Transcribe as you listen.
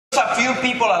a few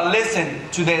people that listen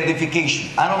to the edification.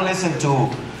 I don't listen to,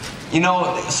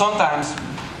 sometimes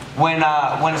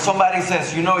when somebody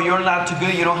says, you're not too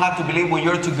good, you don't have to believe when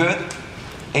you're too good.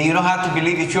 And you don't have to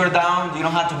believe if you're down, you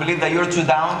don't have to believe that you're too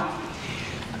down.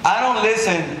 I don't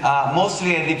listen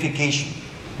mostly edification.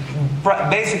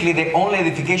 Basically, the only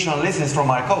edification I listen is from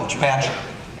our coach, Patrick.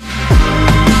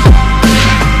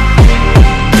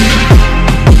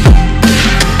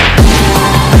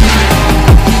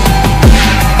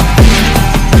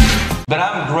 But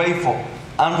I'm grateful.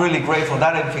 I'm really grateful.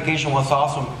 That edification was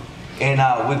awesome. And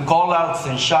with call-outs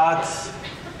and shots.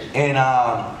 And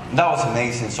that was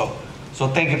amazing. So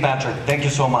thank you, Patrick. Thank you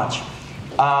so much.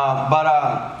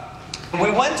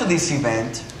 We went to this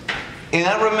event. And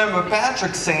I remember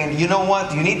Patrick saying, you know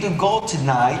what? You need to go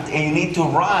tonight and you need to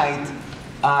write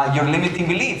your limiting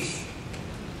beliefs.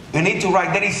 You need to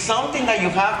write. There is something that you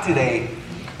have today.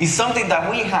 Is something that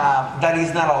we have that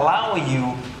is not allowing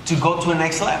you to go to the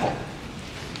next level.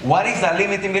 What is that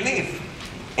limiting belief?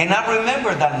 And I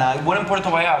remember that night, we're in Puerto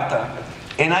Vallarta,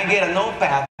 and I get a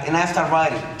notepad and I start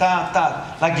writing.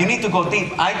 Like, you need to go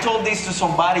deep. I told this to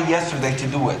somebody yesterday to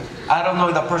do it. I don't know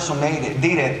if the person did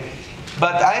it.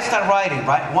 But I start writing,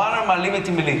 right? What are my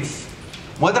limiting beliefs?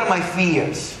 What are my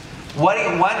fears? What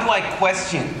do I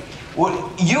question?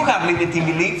 Well, you have limiting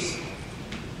beliefs.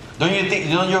 Don't you think?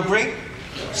 Don't you agree?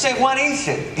 Say, what is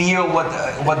it? Fear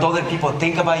what other people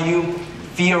think about you.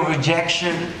 Fear of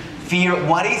rejection. Fear,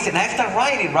 what is it? And I start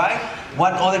writing, right?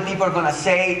 What other people are going to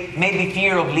say. Maybe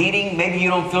fear of leading. Maybe you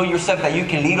don't feel yourself that you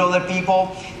can lead other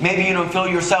people. Maybe you don't feel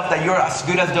yourself that you're as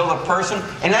good as the other person.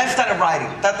 And I started writing.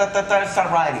 I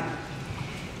started writing.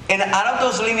 And out of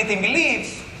those limiting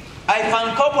beliefs, I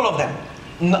found a couple of them.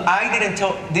 I didn't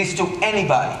tell this to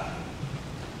anybody.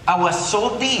 I was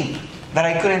so deep that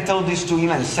I couldn't tell this to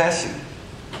even Ceci.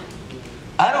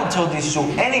 I don't tell this to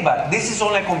anybody. This is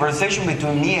only a conversation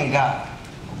between me and God.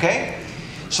 Okay?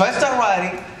 So I started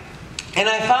writing, and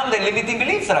I found the limiting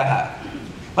beliefs that I had.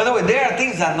 By the way, there are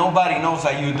things that nobody knows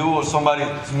that you do, or somebody,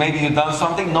 maybe you've done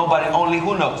something, nobody, only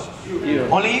who knows? You.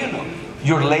 Only you know.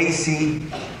 You're lazy.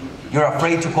 You're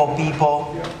afraid to call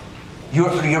people.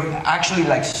 You're actually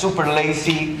like super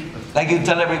lazy. Like you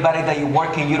tell everybody that you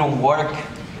work and you don't work.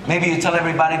 Maybe you tell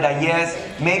everybody that yes.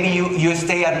 Maybe you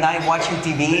stay at night watching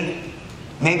TV.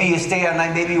 Maybe you stay at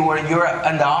night, maybe when you're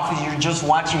in the office, you're just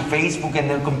watching Facebook and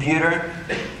the computer.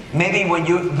 Maybe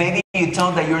you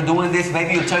tell that you're doing this.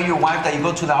 Maybe you tell your wife that you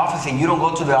go to the office and you don't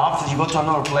go to the office, you go to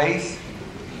another place.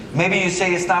 Maybe you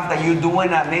say stuff that you're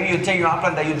doing, maybe you tell your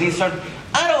husband that you did certain.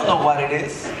 I don't know what it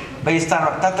is, but you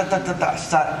start, I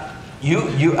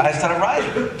started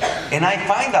writing. And I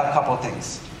find out a couple of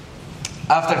things.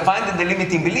 After finding the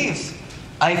limiting beliefs,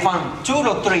 I found 2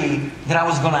 to 3 that I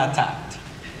was going to attack.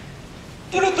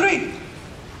 2 to 3.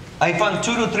 I found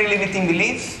 2 to 3 limiting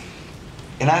beliefs,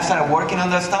 and I started working on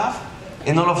that stuff,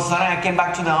 and all of a sudden I came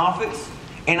back to the office,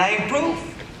 and I improved.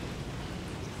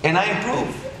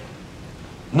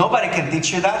 Nobody can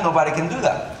teach you that, nobody can do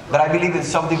that. But I believe in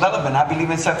self-development, I believe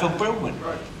in self-improvement.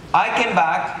 I came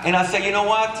back, and I said, you know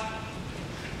what?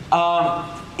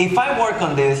 If I work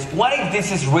on this, what if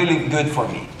this is really good for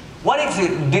me? What if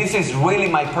this is really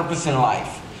my purpose in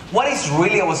life? What if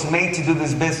really I was made to do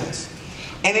this business?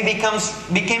 And it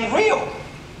became real.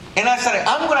 And I said,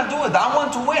 I'm going to do it. I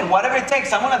want to win. Whatever it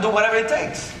takes, I'm going to do whatever it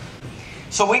takes.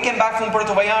 So we came back from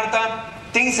Puerto Vallarta.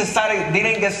 Things didn't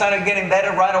start getting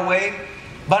better right away.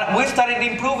 But we started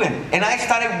improving. And I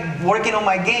started working on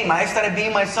my game. I started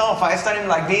being myself. I started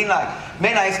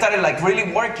I started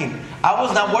really working. I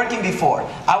was not working before.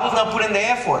 I was not putting the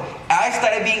effort. I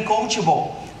started being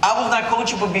coachable. I was not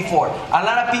coachable before. A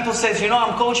lot of people say,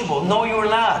 I'm coachable. No, you're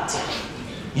not.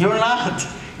 You're not.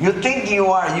 You think you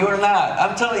are. You're not.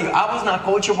 I'm telling you, I was not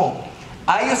coachable.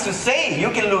 I used to say, you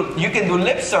can do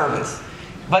lip service,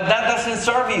 but that doesn't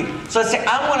serve you. So I said,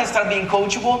 I'm going to start being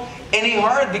coachable. And it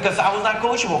hurt because I was not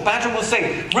coachable. Patrick would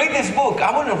say, read this book.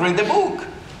 I wouldn't read the book.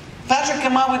 Patrick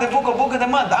came out with the book of the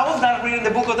month. I was not reading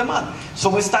the book of the month. So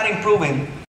we started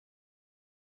improving.